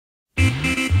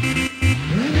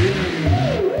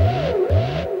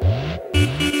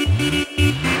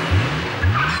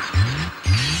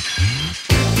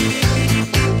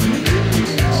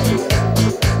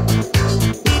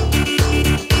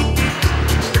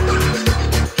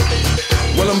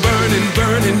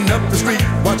up the street,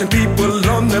 watching people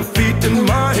on their feet in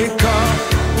my car.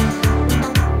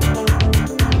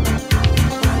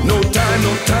 No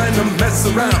time to mess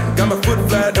around. Got my foot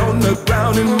flat on the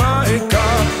ground in my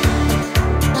car.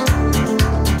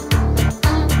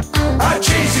 I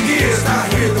change the gears, I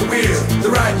hear the wheels. The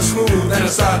ride is smooth and I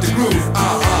start to groove.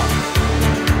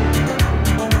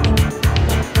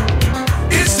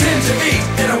 It's 10 to 8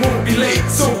 and I won't be late,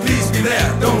 so please be there,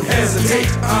 don't hesitate.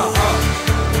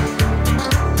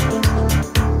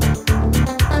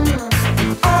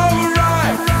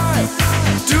 Alright,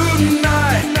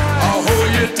 tonight I'll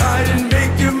hold you tight and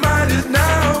make you mine. Is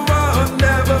now or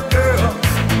never, girl.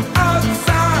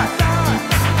 Outside,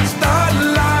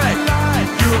 starlight,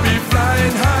 you'll be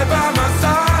flying high by my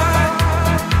side.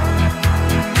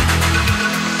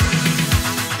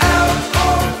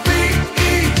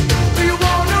 L-O-V-E, do you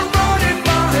wanna run in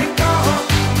my car?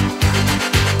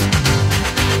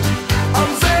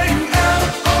 I'm saying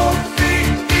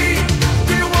L-O-V-E,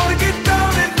 do you wanna get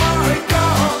down in my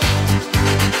car?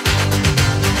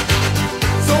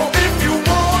 So if you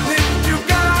want it, you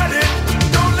got it,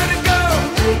 don't let it go.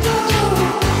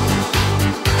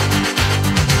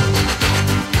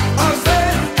 I'm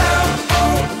saying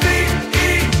L-O-V-E,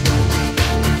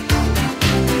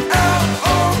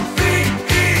 L-O-V-E.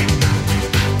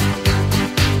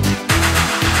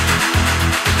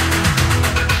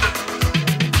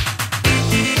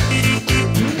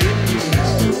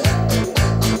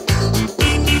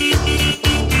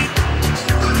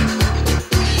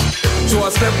 So I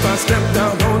step by step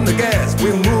down on the gas.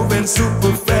 We're moving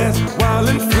super fast, wild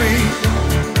and free.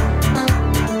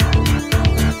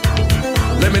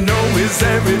 Let me know, is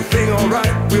everything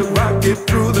alright? We'll rock it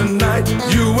through the night,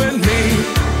 you and me.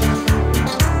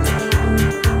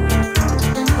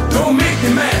 Don't make me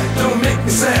mad,